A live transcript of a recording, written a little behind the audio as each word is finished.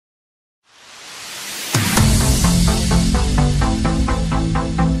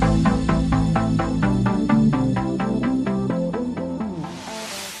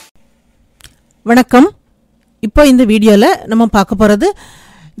வணக்கம். இப்போ இந்த வீடியோல நம்ம பார்க்க போறது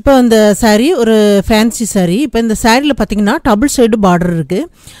இப்போ இந்த saree ஒரு ஃபேன்சி saree. இப்போ இந்த சாரில பாத்தீங்கன்னா டபுள் சைடு பார்டர் இருக்கு.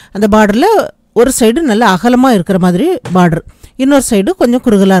 அந்த பார்டர்ல ஒரு சைடு நல்ல அகலமா இருக்கிற மாதிரி பார்டர், இன்னொரு சைடு கொஞ்சம்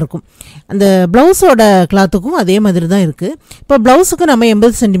குறுகலா இருக்கும். அந்த ப்ளவுஸோட கிளாத்துக்கும் அதே மாதிரி தான் இருக்கு. இப்போ ப்ளவுஸுக்கு நம்ம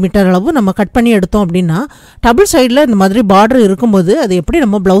 80 சென்டிமீட்டர் அளவு நம்ம கட் பண்ணி எடுத்தோம் அப்படின்னா டபுள் சைடில் இந்த மாதிரி பார்டர் இருக்கும்போது அது எப்படி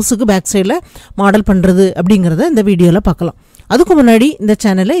நம்ம ப்ளவுஸுக்கு பேக் சைடில் மாடல் பண்ணுறது அப்படிங்கிறத இந்த வீடியோவில் பார்க்கலாம். அதுக்கு முன்னாடி இந்த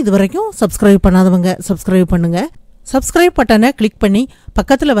சேனலை இது வரைக்கும் சப்ஸ்கிரைப் பண்ணாதவங்க சப்ஸ்கிரைப் பண்ணுங்கள். சப்ஸ்கிரைப் பட்டனை கிளிக் பண்ணி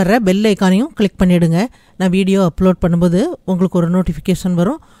பக்கத்தில் வர்ற பெல் ஐக்கானையும் கிளிக் பண்ணிவிடுங்க. நான் வீடியோ அப்லோட் பண்ணும்போது உங்களுக்கு ஒரு நோட்டிஃபிகேஷன்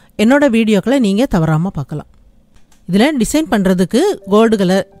வரும். என்னோட வீடியோக்களை நீங்கள் தவறாமல் பார்க்கலாம். இதில் டிசைன் பண்ணுறதுக்கு gold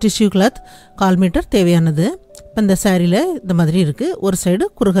colour tissue cloth 1/4 metre தேவையானது. இப்போ இந்த சாரியில் இந்த மாதிரி இருக்குது. ஒரு சைடு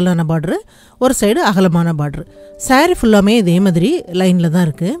குறுகலான பார்ட்ரு, ஒரு சைடு அகலமான பார்ட்ரு. சாரீ ஃபுல்லாமே இதே மாதிரி லைனில் தான்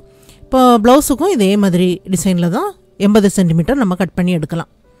இருக்குது. இப்போ ப்ளவுஸுக்கும் இதே மாதிரி டிசைனில் தான் 80 சென்டிமீட்டர் நம்ம கட் பண்ணி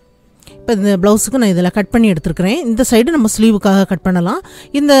எடுக்கலாம். இப்போ இந்த ப்ளவுஸுக்கு நான் இதில் கட் பண்ணி எடுத்துருக்கிறேன். இந்த சைடு நம்ம ஸ்லீவுக்காக கட் பண்ணலாம்.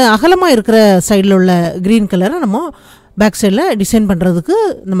 இந்த அகலமாக இருக்கிற சைடில் உள்ள க்ரீன் கலரை நம்ம பேக் சைடில் டிசைன் பண்ணுறதுக்கு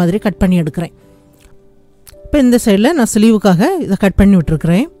இந்த மாதிரி கட் பண்ணி எடுக்கிறேன். இப்போ இந்த சைடில் நான் ஸ்லீவுக்காக இதை கட் பண்ணி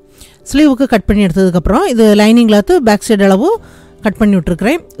விட்டுருக்கிறேன். ஸ்லீவுக்கு கட் பண்ணி எடுத்ததுக்கப்புறம் இது லைனிங் கிளாத்து பேக் சைடு அளவு கட் பண்ணி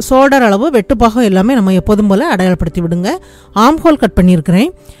விட்டுருக்கிறேன். ஷோல்டர் அளவு வெட்டுப்பாகம் எல்லாமே நம்ம எப்போதும் போல் அடையாளப்படுத்தி விடுங்க. ஆர்ம் ஹோல் கட்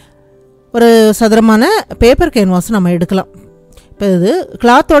பண்ணியிருக்கிறேன். ஒரு சதுரமான பேப்பர் கேன்வாஸ் நம்ம எடுக்கலாம். இப்போ இது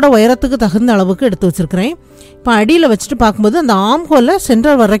கிளாத்தோட உயரத்துக்கு தகுந்த அளவுக்கு எடுத்து வச்சுருக்கிறேன். இப்போ அடியில் வச்சுட்டு பார்க்கும்போது அந்த ஆர்ம் ஹோலில்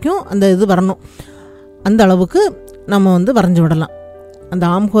சென்டர் வரைக்கும் அந்த இது வரணும். அந்த அளவுக்கு நம்ம வரைஞ்சி விடலாம். அந்த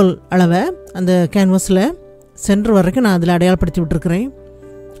ஆர்ம் ஹோல் அளவை அந்த கேன்வாஸில் சென்டர் வரைக்கும் நான் அதில் அடையாளப்படுத்தி விட்டுருக்கிறேன்.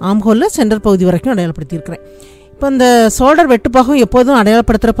 ஆர்ம் ஹோலில் சென்டர் பகுதி வரைக்கும் அடையாளப்படுத்தியிருக்கிறேன். இப்போ இந்த ஷோல்டர் வெட்டுப்பாகம் எப்போதும்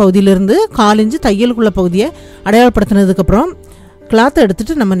அடையாளப்படுத்துகிற பகுதியிலேருந்து 1/4 இன்ச்சு தையலுக்குள்ள பகுதியை அடையாளப்படுத்தினதுக்கப்புறம் கிளாத்தை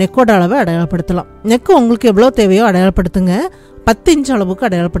எடுத்துகிட்டு நம்ம நெக்கோட அளவை அடையாளப்படுத்தலாம். நெக்கு உங்களுக்கு எவ்வளோ தேவையோ அடையாளப்படுத்துங்க. 10 இன்ச் அளவுக்கு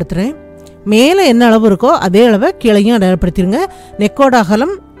அடையாளப்படுத்துகிறேன். மேலே என்ன அளவு இருக்கோ அதே அளவை கீழையும் அடையாளப்படுத்திடுங்க. நெக்கோட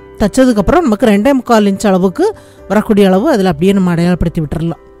அகலம் தைச்சதுக்கப்புறம் நமக்கு 2.25 இன்ச் அளவுக்கு வரக்கூடிய அளவு அதில் அப்படியே நம்ம அடையாளப்படுத்தி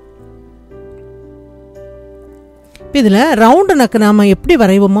விட்டுறலாம். இப்போ இதில் ரவுண்டு நக்கு நாம் எப்படி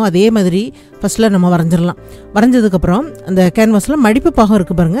வரைவோமோ அதே மாதிரி ஃபஸ்ட்டில் நம்ம வரைஞ்சிடலாம். வரைஞ்சதுக்கப்புறம் அந்த கேன்வாஸில் மடிப்பு பாகம்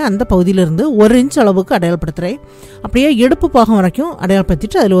இருக்குது பாருங்கள், அந்த பகுதியிலேருந்து 1 இன்ச் அளவுக்கு அடையாளப்படுத்துகிறேன். அப்படியே இடுப்பு பாகம் வரைக்கும்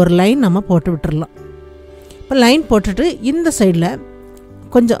அடையாளப்படுத்திட்டு அதில் ஒரு லைன் நம்ம போட்டு விட்டுறலாம். இப்போ லைன் போட்டுட்டு இந்த சைடில்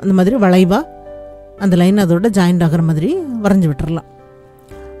கொஞ்சம் அந்த மாதிரி வளைவாக அந்த லைன் அதோட ஜாயிண்ட் ஆகிற மாதிரி வரைஞ்சி விட்டுறலாம்.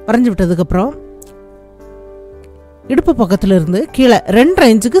 வரைஞ்சி விட்டதுக்கப்புறம் இடுப்பு பக்கத்துலேருந்து கீழே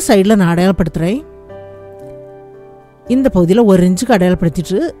 2.5 இன்ச்சுக்கு சைடில் நான் அடையாளப்படுத்துகிறேன். இந்த பகுதியில் 1 இன்ச்சுக்கு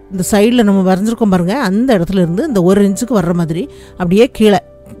அடையாளப்படுத்திட்டு இந்த சைடில் நம்ம வரைஞ்சிருக்கோம் பாருங்கள், அந்த இடத்துல இருந்து இந்த 1 இன்ச்சுக்கு வர்ற மாதிரி அப்படியே கீழே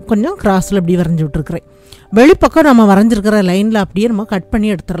கொஞ்சம் கிராஸில் அப்படி வரைஞ்சி விட்டுருக்குறேன். வெளிப்பக்கம் நம்ம வரைஞ்சிருக்கிற லைனில் அப்படியே நம்ம கட் பண்ணி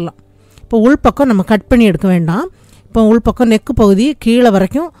எடுத்துடலாம். இப்போ உள்பக்கம் நம்ம கட் பண்ணி எடுக்க வேண்டாம். இப்போ உள்பக்கம் நெக்கு பகுதி கீழே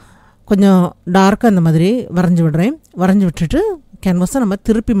வரைக்கும் கொஞ்சம் டார்க்காக அந்த மாதிரி வரைஞ்சி விடுறேன். வரைஞ்சி விட்டுட்டு கேன்வாஸை நம்ம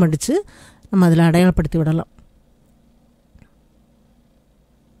திருப்பி மடித்து நம்ம அதில் அடையாளப்படுத்தி விடலாம்.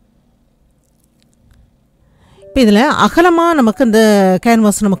 இப்போ இதில் அகலமாக நமக்கு இந்த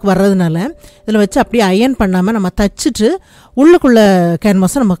கேன்வாஸ் நமக்கு வர்றதுனால இதில் வச்சு அப்படியே அயன் பண்ணாமல் நம்ம தைச்சிட்டு உள்ளுக்குள்ளே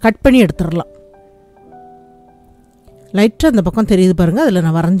கேன்வாஸை நம்ம கட் பண்ணி எடுத்துடலாம். லைட்டாக அந்த பக்கம் தெரியுது பாருங்கள், அதில்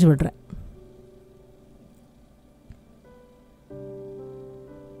நான் வரைஞ்சி விடுறேன்.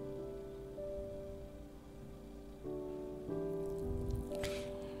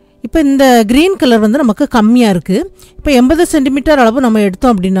 இப்போ இந்த க்ரீன் கலர் நமக்கு கம்மியாக இருக்குது. இப்போ 80 சென்டிமீட்டர் அளவு நம்ம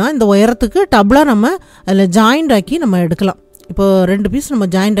எடுத்தோம் அப்படின்னா இந்த உயரத்துக்கு டபுளாக நம்ம அதில் ஜாயிண்ட் ஆக்கி நம்ம எடுக்கலாம். இப்போது 2 பீஸ் நம்ம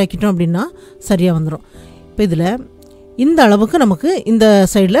ஜாயிண்ட் ஆக்கிட்டோம் அப்படின்னா சரியாக வந்துடும். இப்போ இதில் இந்த அளவுக்கு நமக்கு இந்த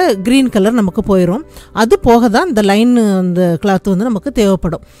சைடில் க்ரீன் கலர் நமக்கு போயிடும். அது போக தான் இந்த லைன் அந்த கிளாத்து நமக்கு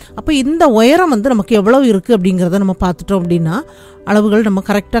தேவைப்படும். அப்போ இந்த உயரம் நமக்கு எவ்வளோ இருக்குது அப்படிங்கிறத நம்ம பார்த்துட்டோம் அப்படின்னா அளவுகள் நம்ம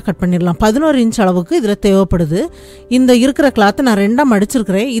கரெக்டாக கட் பண்ணிடலாம். 11 இன்ச் அளவுக்கு இதில் தேவைப்படுது. இந்த இருக்கிற கிளாத்தை நான் 2ஆக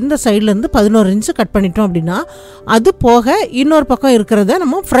மடிச்சிருக்கிறேன். இந்த சைட்லேருந்து 11 இன்ச்சு கட் பண்ணிட்டோம் அப்படின்னா அது போக இன்னொரு பக்கம் இருக்கிறத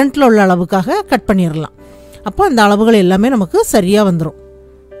நம்ம ஃப்ரண்ட்டில் உள்ள அளவுக்காக கட் பண்ணிடலாம். அப்போ அந்த அளவுகள் எல்லாமே நமக்கு சரியாக வந்துடும்.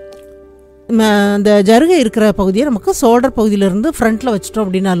 அந்த ஜருகை இருக்கிற பகுதியை நமக்கு ஷோல்டர் பகுதியிலேருந்து ஃப்ரண்ட்டில் வச்சிட்டோம்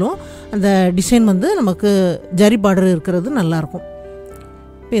அப்படின்னாலும் அந்த டிசைன் நமக்கு ஜரி பார்டர் இருக்கிறது நல்லாயிருக்கும்.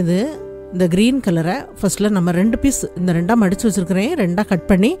 இப்போ இது இந்த க்ரீன் கலரை ஃபஸ்ட்டில் நம்ம 2 பீஸ் இந்த 2ஆக மடித்து வச்சுருக்கிறேன். 2ஆக கட்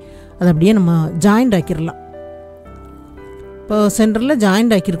பண்ணி அதை அப்படியே நம்ம ஜாயிண்ட் ஆக்கிடலாம். இப்போ சென்டரில்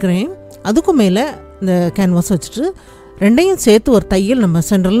ஜாயிண்ட் ஆக்கியிருக்கிறேன். அதுக்கும் மேலே இந்த கேன்வாஸ் வச்சுட்டு 2ஐயும் சேர்த்து ஒரு தையல் நம்ம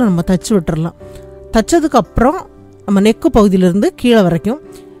சென்டரில் நம்ம தைச்சி விட்டுறலாம். தைச்சதுக்கப்புறம் நம்ம நெக்கு பகுதியிலேருந்து கீழே வரைக்கும்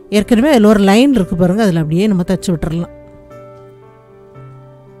ஏற்கனவே அதில் ஒரு லைன் இருக்குது பாருங்கள், அதில் அப்படியே நம்ம தைச்சி விட்டுறலாம்.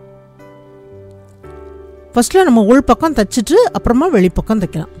 ஃபஸ்ட்டில் நம்ம உள் பக்கம் தைச்சிட்டு அப்புறமா வெளிப்பக்கம்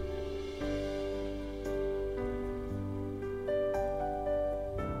தைக்கலாம்.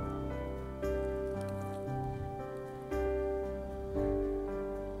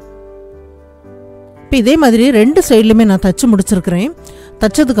 இப்போ இதே மாதிரி 2 சைட்லையுமே நான் தச்சு முடிச்சிருக்கிறேன்.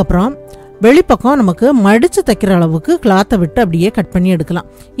 தச்சதுக்கப்புறம் வெளிப்பக்கம் நமக்கு மடித்து தைக்கிற அளவுக்கு கிளாத்தை விட்டு அப்படியே கட் பண்ணி எடுக்கலாம்.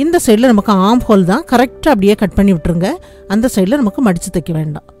 இந்த சைடில் நமக்கு ஆம் ஹோல் தான், கரெக்டாக அப்படியே கட் பண்ணி விட்டுருங்க. அந்த சைடில் நமக்கு மடித்து தைக்க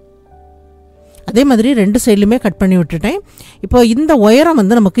வேண்டாம். அதே மாதிரி 2 சைட்லையுமே கட் பண்ணி விட்டுட்டேன். இப்போ இந்த உயரம்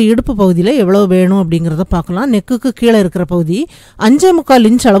வந்து நமக்கு இடுப்பு பகுதியில் எவ்வளோ வேணும் அப்படிங்கிறத பார்க்கலாம். நெக்குக்கு கீழே இருக்கிற பகுதி 5.25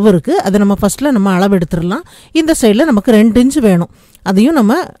 இன்ச் அளவு இருக்குது. அதை நம்ம ஃபஸ்ட்டில் நம்ம அளவு எடுத்துடலாம். இந்த சைடில் நமக்கு 2 இன்ச் வேணும். அதையும்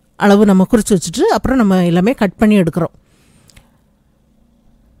நம்ம அளவு நம்ம குறித்து வச்சுட்டு அப்புறம் நம்ம எல்லாமே கட் பண்ணி எடுக்கிறோம்.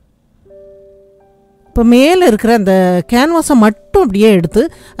 இப்போ மேலே இருக்கிற அந்த கேன்வாஸை மட்டும் அப்படியே எடுத்து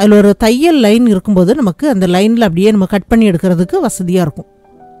அதில் ஒரு தையல் லைன் இருக்கும்போது நமக்கு அந்த லைனில் அப்படியே நம்ம கட் பண்ணி எடுக்கிறதுக்கு வசதியாக இருக்கும்.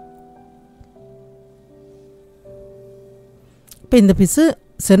 இப்போ இந்த பீஸு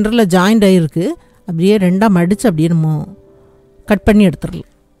சென்டரில் ஜாயிண்ட் ஆகிருக்கு. அப்படியே 2ஆக மடித்து அப்படியே நம்ம கட் பண்ணி எடுத்துடலாம்.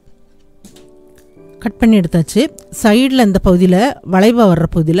 கட் பண்ணி எடுத்தாச்சு. சைடில் இந்த பகுதியில் வளைவாக வர்ற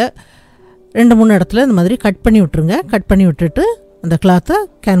பகுதியில் 2-3 இடத்துல இந்த மாதிரி கட் பண்ணி விட்டுருங்க. கட் பண்ணி விட்டுட்டு அந்த கிளாத்தை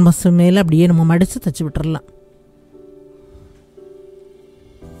கேன்வாஸ் மேலே அப்படியே நம்ம மடித்து தைச்சி விட்டுறலாம்.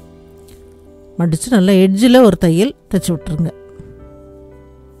 மடித்து நல்லா எட்ஜில் ஒரு தையல் தைச்சி விட்டுருங்க.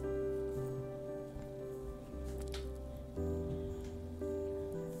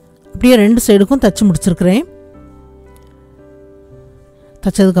 அப்படியே 2 சைடுக்கும் தைச்சி முடிச்சிருக்கிறேன்.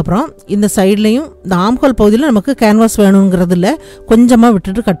 தைச்சதுக்கப்புறம் இந்த சைட்லேயும் இந்த ஆம்ஹோல் பகுதியில் நமக்கு கேன்வாஸ் வேணுங்கிறது இல்லை, கொஞ்சமாக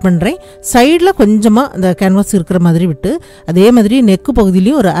விட்டுட்டு கட் பண்ணுறேன். சைடில் கொஞ்சமாக அந்த கேன்வாஸ் இருக்கிற மாதிரி விட்டு, அதே மாதிரி நெக்கு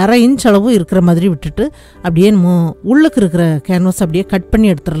பகுதியிலையும் ஒரு 1/2 இன்ச் அளவு இருக்கிற மாதிரி விட்டுட்டு அப்படியே நம்ம உள்ளுக்கு இருக்கிற கேன்வாஸ் அப்படியே கட் பண்ணி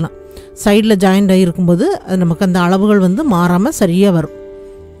எடுத்துடலாம். சைடில் ஜாயிண்ட் ஆகிருக்கும்போது அது நமக்கு அந்த அளவுகள் வந்து மாறாமல் சரியாக வரும்.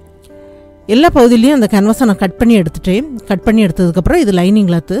 எல்லா பகுதியிலையும் அந்த கேன்வாஸை நான் கட் பண்ணி எடுத்துட்டேன். கட் பண்ணி எடுத்ததுக்கப்புறம் இது லைனிங்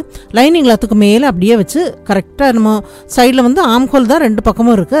கிளாத்துக்கு மேலே அப்படியே வச்சு கரெக்டாக நம்ம சைடில் வந்து ஆம்ஹோல் தான் 2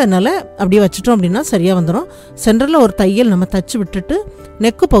 பக்கமும் இருக்குது. அதனால் அப்படியே வச்சுட்டோம் அப்படின்னா சரியாக வந்துடும். சென்டரில் ஒரு தையல் நம்ம தச்சு விட்டுட்டு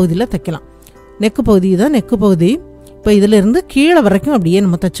நெக்கு பகுதியில் தைக்கலாம். நெக்கு பகுதி தான் நெக்கு பகுதி. இப்போ இதிலேருந்து கீழே வரைக்கும் அப்படியே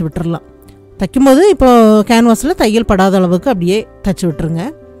நம்ம தச்சு விட்டுறலாம். தைக்கும்போது இப்போது கேன்வாஸில் தையல் படாத அளவுக்கு அப்படியே தச்சு விட்டுருங்க.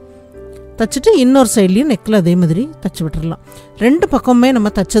 தைச்சிட்டு இன்னொரு சைட்லேயும் நெக்கில் அதே மாதிரி தச்சு விட்டுறலாம். 2 பக்கமுமே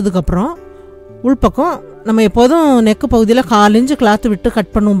நம்ம தைச்சதுக்கப்புறம் உள்பக்கம் நம்ம எப்போதும் நெக்கு பகுதியில் 1/4 இன்ச்சு கிளாத்து விட்டு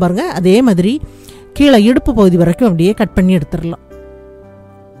கட் பண்ணுவோம் பாருங்கள், அதே மாதிரி கீழே இடுப்பு பகுதி வரைக்கும் அப்படியே கட் பண்ணி எடுத்துடலாம்.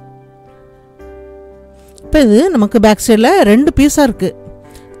 இப்போ இது நமக்கு பேக் சைடில் 2 பீஸாக இருக்குது,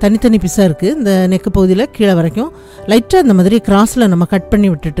 தனித்தனி பீஸாக இருக்குது. இந்த நெக்கு பகுதியில் கீழே வரைக்கும் லைட்டாக இந்த மாதிரி கிராஸில் நம்ம கட் பண்ணி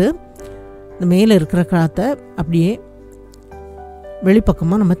விட்டுட்டு இந்த மேலே இருக்கிற கிளாத்தை அப்படியே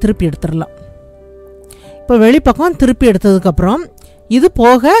வெளிப்பக்கமாக நம்ம திருப்பி எடுத்துடலாம். இப்போ வெளிப்பக்கம் திருப்பி எடுத்ததுக்கப்புறம் இது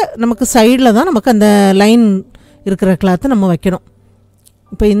போக நமக்கு சைடில் தான் நமக்கு அந்த லைன் இருக்கிற கிளாத்தை நம்ம வைக்கணும்.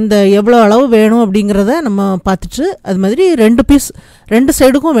 இப்போ இந்த எவ்வளோ அளவு வேணும் அப்படிங்கிறத நம்ம பார்த்துட்டு அது மாதிரி 2 பீஸ் 2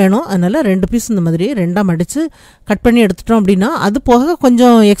 சைடுக்கும் வேணும். அதனால் 2 பீஸ் இந்த மாதிரி 2ஆக மடித்து கட் பண்ணி எடுத்துட்டோம் அப்படின்னா அது போக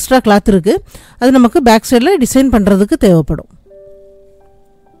கொஞ்சம் எக்ஸ்ட்ரா கிளாத் இருக்குது. அது நமக்கு பேக் சைடில் டிசைன் பண்ணுறதுக்கு தேவைப்படும்.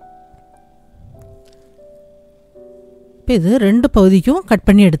 இப்போ இது 2 பகுதிக்கும் கட்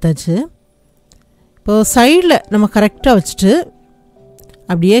பண்ணி எடுத்தாச்சு. இப்போது சைடில் நம்ம கரெக்டாக வச்சுட்டு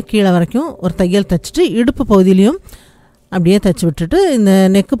அப்படியே கீழே வரைக்கும் ஒரு தையல் தைச்சிட்டு இடுப்பு பகுதியிலையும் அப்படியே தைச்சி விட்டுட்டு இந்த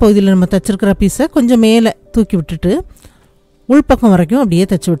நெக்கு பகுதியில் நம்ம தைச்சிருக்கிற பீஸை கொஞ்சம் மேலே தூக்கி விட்டுட்டு உள்பக்கம் வரைக்கும் அப்படியே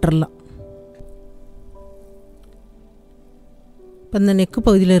தைச்சி விட்டுறலாம். இப்போ இந்த நெக்கு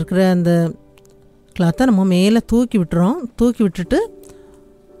பகுதியில் இருக்கிற அந்த கிளாத்தை நம்ம மேலே தூக்கி விட்டுறோம். தூக்கி விட்டுட்டு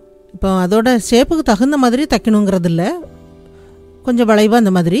இப்போ அதோட ஷேப்புக்கு தகுந்த மாதிரி தைக்கணுங்கிறது இல்லை, கொஞ்சம் வளைவாக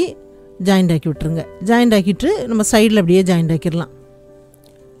அந்த மாதிரி ஜாயிண்ட் ஆக்கி விட்டுருங்க. ஜாயிண்ட் ஆக்கிட்டு நம்ம சைடில் அப்படியே ஜாயிண்ட் ஆக்கிடலாம்.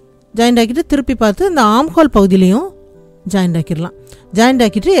 ஜாயிண்ட் ஆக்கிட்டு திருப்பி பார்த்து இந்த ஆம்ஹோல் பகுதியிலையும் ஜாயிண்ட் ஆக்கிடலாம். ஜாயிண்ட்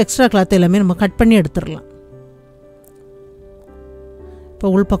ஆக்கிட்டு எக்ஸ்ட்ரா கிளாத் எல்லாமே நம்ம கட் பண்ணி எடுத்துடலாம். இப்போ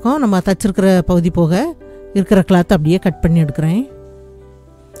உள்பக்கம் நம்ம தச்சிருக்கிற பகுதி போக இருக்கிற கிளாத்தை அப்படியே கட் பண்ணி எடுக்கிறேன்.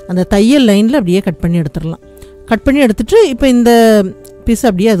 அந்த தையல் லைனில் அப்படியே கட் பண்ணி எடுத்துடலாம். கட் பண்ணி எடுத்துகிட்டு இப்போ இந்த பீஸ்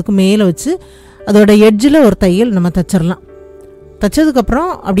அப்படியே அதுக்கு மேலே வச்சு அதோட எட்ஜில் ஒரு தையல் நம்ம தைச்சிடலாம்.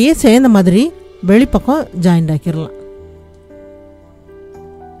 தைச்சதுக்கப்புறம் அப்படியே சேர்ந்த மாதிரி வெளிப்பக்கம் ஜாயிண்ட் ஆக்கிடலாம்.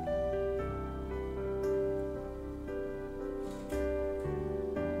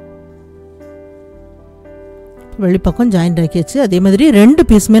 வெளிப்பக்கம் ஜாயிண்ட் ஆக்கியாச்சு. அதே மாதிரி 2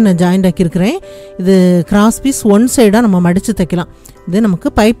 பீஸுமே நான் ஜாயிண்ட் ஆக்கியிருக்கிறேன். இது கிராஸ் பீஸ் 1 சைடாக நம்ம மடித்து தைக்கலாம். இது நமக்கு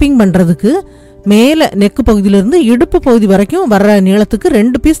பைப்பிங் பண்ணுறதுக்கு மேலே நெக்கு பகுதியிலேருந்து இடுப்பு பகுதி வரைக்கும் வர்ற நீளத்துக்கு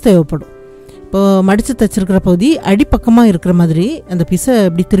 2 பீஸ் தேவைப்படும். இப்போது மடித்து தைச்சிருக்கிற பகுதி அடிப்பக்கமாக இருக்கிற மாதிரி அந்த பீஸை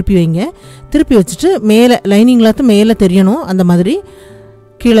இப்படி திருப்பி வைங்க. திருப்பி வச்சுட்டு மேலே லைனிங் கிளாத்து மேலே தெரியணும், அந்த மாதிரி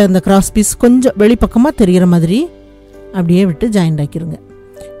கீழே இந்த கிராஸ் பீஸ் கொஞ்சம் வெளிப்பக்கமாக தெரிகிற மாதிரி அப்படியே விட்டு ஜாயிண்ட் ஆக்கிடுங்க.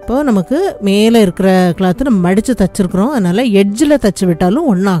 இப்போது நமக்கு மேலே இருக்கிற கிளாத்து நம்ம மடித்து தைச்சிருக்கிறோம், அதனால் எட்ஜில் தைச்சி விட்டாலும்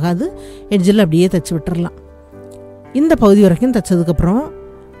ஒன்றும் ஆகாது. எட்ஜில் அப்படியே தைச்சி விட்டுறலாம். இந்த பகுதி வரைக்கும் தைச்சதுக்கப்புறம்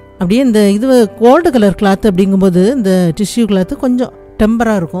அப்படியே இந்த இது கோல்டு கலர் கிளாத் அப்படிங்கும்போது இந்த டிஷ்யூ கிளாத்து கொஞ்சம்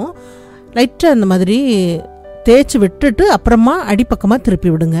டெம்பராக இருக்கும். லைட்டாக அந்த மாதிரி தேய்ச்சி விட்டுட்டு அப்புறமா அடிப்பக்கமாக திருப்பி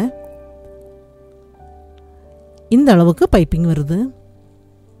விடுங்க. இந்த அளவுக்கு பைப்பிங் வருது.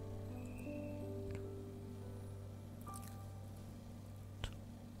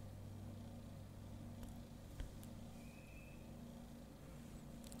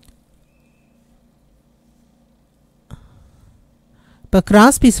 இப்போ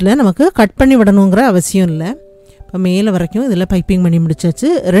கிராஸ் பீஸில் நமக்கு கட் பண்ணி விடணுங்கிற அவசியம் இல்லை. இப்போ மேலே வரைக்கும் இதில் பைப்பிங் பண்ணி முடிச்சாச்சு.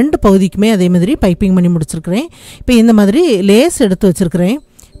 2 பகுதிக்குமே அதே மாதிரி பைப்பிங் பண்ணி முடிச்சிருக்கிறேன். இப்போ இந்த மாதிரி லேஸ் எடுத்து வச்சுருக்கிறேன்.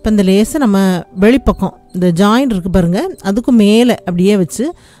 இப்போ இந்த லேஸை நம்ம வெளிப்பக்கம் இந்த ஜாயிண்ட் இருக்குது பாருங்கள், அதுக்கு மேலே அப்படியே வச்சு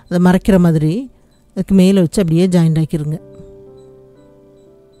அதை மறைக்கிற மாதிரி அதுக்கு மேலே வச்சு அப்படியே ஜாயிண்ட் ஆக்கிடுங்க.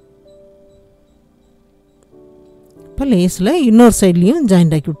 இப்போ லேஸில் இன்னொரு சைட்லேயும்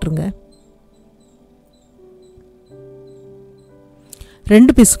ஜாயிண்ட் ஆக்கி விட்ருங்க.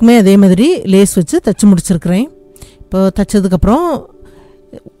 2 பீஸுக்குமே அதே மாதிரி லேஸ் வச்சு தைச்சி முடிச்சிருக்கிறேன். இப்போ தைச்சதுக்கப்புறம்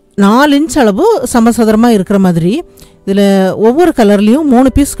 4 இன்ச் அளவு சமசதுரமாக இருக்கிற மாதிரி இதில் ஒவ்வொரு கலர்லேயும்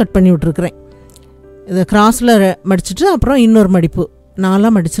 3 பீஸ் கட் பண்ணி விட்ருக்குறேன். இதை கிராஸில் மடிச்சுட்டு அப்புறம் இன்னொரு மடிப்பு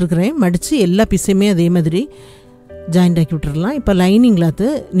 4ஆக மடிச்சிருக்கிறேன். மடித்து எல்லா பீஸையுமே அதே மாதிரி ஜாயிண்ட் ஆக்கி விட்டுறலாம். இப்போ லைனிங் கிளாத்து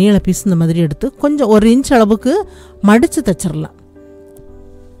நீள பீஸ் இந்த மாதிரி எடுத்து கொஞ்சம் 1 இன்ச் அளவுக்கு மடித்து தைச்சிடலாம்.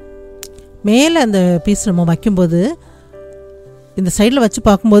 மேலே அந்த பீஸ் நம்ம வைக்கும்போது இந்த சைடில் வச்சு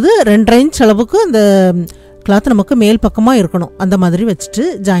பார்க்கும்போது 2.5 இன்ச் அளவுக்கு அந்த கிளாத் நமக்கு மேல் பக்கமாக இருக்கணும். அந்த மாதிரி வச்சுட்டு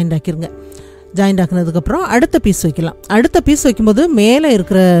ஜாயிண்ட் ஆக்கிருங்க. ஜாயிண்ட் ஆக்கினதுக்கப்புறம் அடுத்த பீஸ் வைக்கலாம். அடுத்த பீஸ் வைக்கும்போது மேலே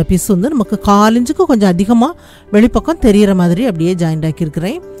இருக்கிற பீஸ் வந்து நமக்கு 4 இன்ச்சுக்கு கொஞ்சம் அதிகமாக வெளிப்பக்கம் தெரிகிற மாதிரி அப்படியே ஜாயிண்ட்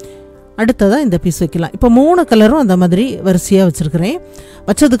ஆக்கியிருக்கிறேன். அடுத்ததாக இந்த பீஸ் வைக்கலாம். இப்போ 3 கலரும் அந்த மாதிரி வரிசையாக வச்சுருக்கிறேன்.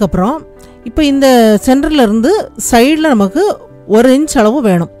 வச்சதுக்கப்புறம் இப்போ இந்த சென்டர்லேருந்து சைடில் நமக்கு 1 இன்ச் அளவு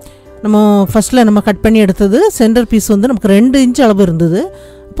வேணும். நம்ம ஃபஸ்ட்டில் நம்ம கட் பண்ணி எடுத்தது சென்டர் பீஸ் வந்து நமக்கு 2 இன்ச் அளவு இருந்தது.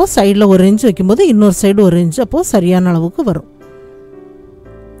 அப்போது சைடில் 1 இன்ச் வைக்கும்போது இன்னொரு சைடு 1 இன்ச் அப்போது சரியான அளவுக்கு வரும்.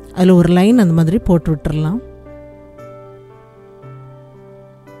 அதில் ஒரு லைன் அந்த மாதிரி போட்டு விட்டுறலாம்.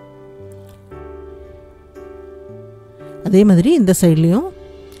 அதே மாதிரி இந்த சைட்லேயும்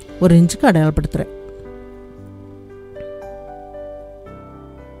 1 இன்ச்சுக்கு அடையாளப்படுத்துகிறேன்.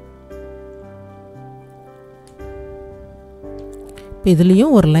 இப்போ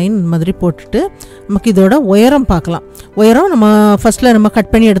இதுலேயும் ஒரு லைன் மாதிரி போட்டுட்டு நமக்கு இதோட உயரம் பார்க்கலாம். உயரம் நம்ம ஃபஸ்ட்டில் நம்ம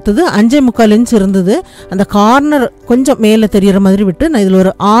கட் பண்ணி எடுத்தது 5.25 இன்ச் இருந்தது. அந்த கார்னர் கொஞ்சம் மேலே தெரிகிற மாதிரி விட்டு நான் இதில்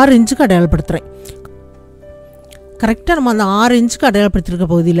ஒரு 6 இன்ச்சுக்கு அடையாளப்படுத்துகிறேன். கரெக்டாக நம்ம அந்த 6 இன்ச்சுக்கு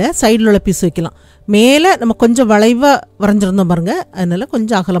அடையாளப்படுத்திருக்க பகுதியில் சைடில் உள்ள பீஸ் வைக்கலாம். மேலே நம்ம கொஞ்சம் வளைவாக வரைஞ்சிருந்தோம் பாருங்கள், அதனால்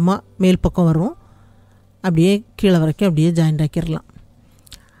கொஞ்சம் அகலமாக மேல் பக்கம் வரும். அப்படியே கீழே வரைக்கும் அப்படியே ஜாயிண்ட் ஆக்கிடலாம்.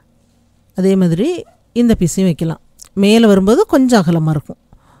 அதே மாதிரி இந்த பீஸையும் வைக்கலாம். மேலே வரும்போது கொஞ்சம் அகலமாக இருக்கும்.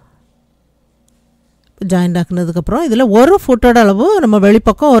 ஜாயிண்ட் ஆக்குனதுக்கப்புறம் இதில் 1 ஃபுட்டோட அளவு நம்ம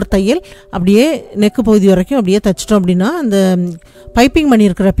வெளிப்பக்கம் ஒரு தையல் அப்படியே நெக்கு பகுதி வரைக்கும் அப்படியே தைச்சிட்டோம் அப்படின்னா அந்த பைப்பிங்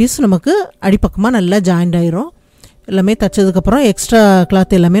பண்ணியிருக்கிற பீஸ் நமக்கு அடிப்பக்கமாக நல்லா ஜாயிண்ட் ஆயிரும். எல்லாமே தைச்சதுக்கப்புறம் எக்ஸ்ட்ரா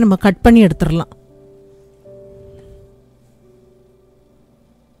கிளாத் எல்லாமே நம்ம கட் பண்ணி எடுத்துடலாம்.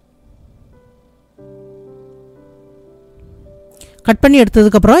 கட் பண்ணி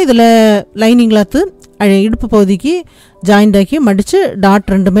எடுத்ததுக்கப்புறம் இதில் லைனிங் கிளாத்து இடுப்பு பகுதிக்கு ஜாயிண்ட் ஆக்கி மடித்து டாட்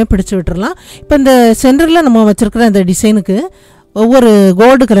 2மே பிடிச்சி விட்டுறலாம். இப்போ இந்த சென்டரில் நம்ம வச்சுருக்கிற இந்த டிசைனுக்கு ஒவ்வொரு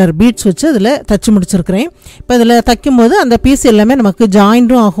கோல்டு கலர் பீட்ஸ் வச்சு அதில் தச்சு முடிச்சிருக்கிறேன். இப்போ இதில் தைக்கும்போது அந்த பீஸ் எல்லாமே நமக்கு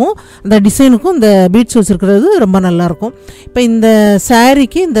ஜாயிண்ட்டும் ஆகும். அந்த டிசைனுக்கும் இந்த பீட்ஸ் வச்சுருக்கிறது ரொம்ப நல்லாயிருக்கும். இப்போ இந்த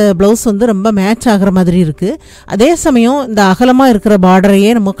சாரீக்கு இந்த ப்ளவுஸ் வந்து ரொம்ப மேட்ச் ஆகிற மாதிரி இருக்குது. அதே சமயம் இந்த அகலமாக இருக்கிற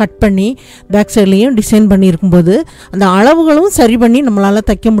பார்டரையே நம்ம கட் பண்ணி பேக் சைட்லேயும் டிசைன் பண்ணியிருக்கும்போது அந்த அளவுகளும் சரி பண்ணி நம்மளால்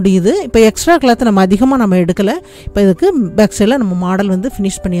தைக்க முடியுது. இப்போ எக்ஸ்ட்ரா கிளாத்தை நம்ம அதிகமாக எடுக்கலை. இப்போ இதுக்கு பேக் சைடில் நம்ம மாடல் வந்து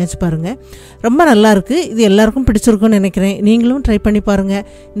ஃபினிஷ் பண்ணியாச்சு பாருங்கள். ரொம்ப நல்லாயிருக்கு. இது எல்லாருக்கும் பிடிச்சிருக்குன்னு நினைக்கிறேன். நீங்களும் ட்ரை பண்ணி பாருங்கள்.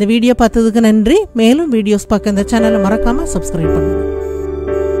 இந்த வீடியோ பார்த்ததுக்கு நன்றி. மேலும் வீடியோஸ் பார்க்க இந்த சேனலை மறக்காமல் சப்ஸ்கிரைப் பண்ணுங்கள்.